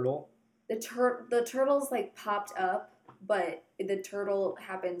the turtle? The turtle's like popped up, but the turtle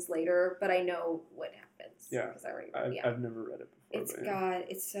happens later, but I know what happens. Yeah. Because I already read it. I've never read it before.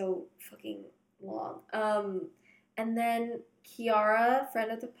 It's so fucking long. And then Kiara,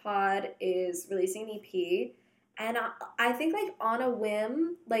 friend of the pod, is releasing an EP. And I think, like, on a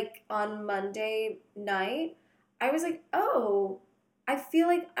whim, like, on Monday night, I was like, oh, I feel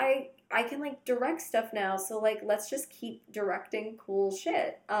like I can, like, direct stuff now. So, like, let's just keep directing cool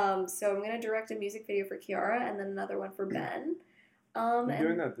shit. So I'm going to direct a music video for Kiara and then another one for Ben. You're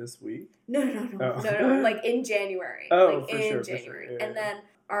doing that this week? No. Like, in January. Oh, like, for in sure, January. For sure. Yeah, and then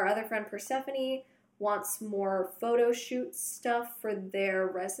our other friend, Persephone, wants more photo shoot stuff for their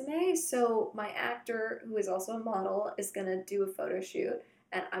resume. So my actor, who is also a model, is going to do a photo shoot,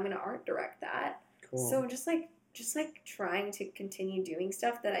 and I'm going to art direct that. Cool. So just trying to continue doing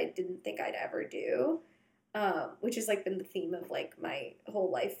stuff that I didn't think I'd ever do, which has like been the theme of like my whole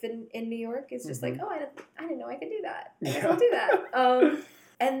life in New York. Is just like, oh, I didn't know I could do that. I guess I'll do that.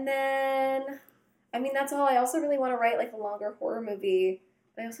 And then, I mean, that's all. I also really want to write like a longer horror movie.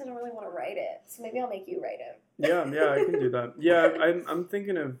 But I also don't really want to write it, so maybe I'll make you write it. Yeah, I can do that. Yeah, I'm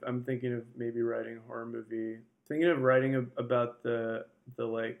thinking of maybe writing a horror movie. Thinking of writing about the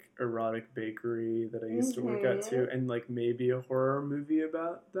like erotic bakery that I used to work at too, and like maybe a horror movie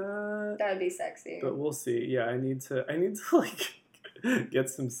about that. That'd be sexy. But we'll see. Yeah, I need to like get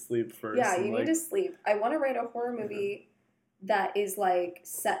some sleep first. Yeah, you need to sleep. I want to write a horror movie that is like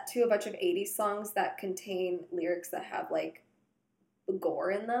set to a bunch of 80s songs that contain lyrics that have like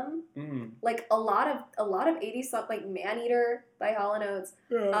gore in them. Like a lot of 80s songs, like Maneater by Hall & Oates.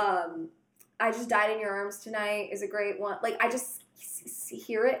 I Just Died in Your Arms Tonight is a great one. Like I just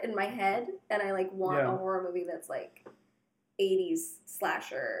hear it in my head and I like want a horror movie that's like 80s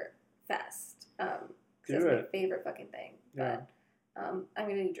slasher fest. That's my favorite fucking thing. But I'm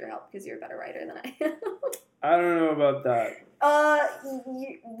gonna need your help because you're a better writer than I am. I don't know about that.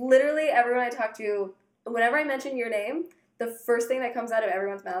 Literally everyone I talk to, whenever I mention your name, the first thing that comes out of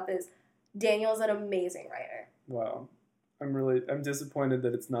everyone's mouth is, Daniel's an amazing writer. Wow. I'm disappointed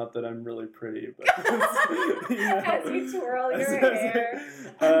that it's not that I'm really pretty, but as you twirl your hair,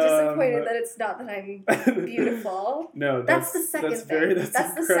 I'm disappointed that it's not that I'm beautiful. No, that's the second thing.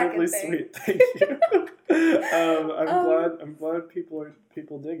 That's incredibly sweet. Thank you. I'm glad people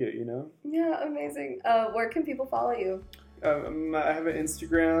dig it. You know. Yeah, amazing. Where can people follow you? I have an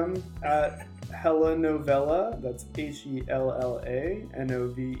Instagram at Hella Novella. That's HELLA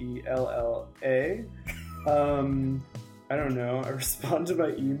NOVELLA. I don't know. I respond to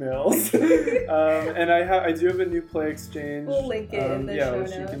my emails, and I do have a new play exchange. We'll link it in the show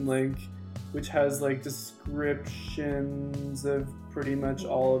notes. You can link, which has like descriptions of pretty much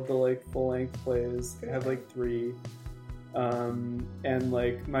all of the like full length plays. I have like 3. And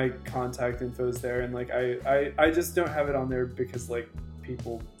like my contact info is there, and like I just don't have it on there because like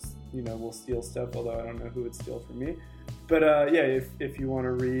people will steal stuff, although I don't know who would steal from me. But yeah, if you want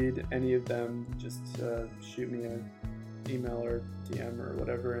to read any of them, just shoot me an email or DM or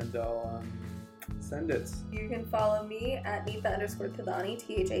whatever, and I'll send it. You can follow me at Neetha_Thadani,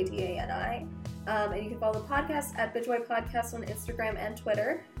 THADANI. And you can follow the podcast at Bitchboy Podcast on Instagram and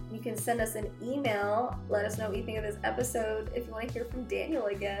Twitter. You can send us an email. Let us know what you think of this episode. If you want to hear from Daniel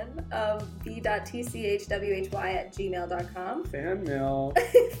again, b.tchwhy@gmail.com. Fan mail.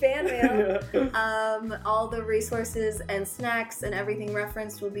 Fan mail. Yeah. All the resources and snacks and everything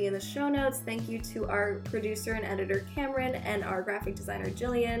referenced will be in the show notes. Thank you to our producer and editor, Cameron, and our graphic designer,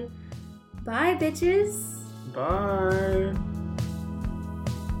 Jillian. Bye, bitches. Bye.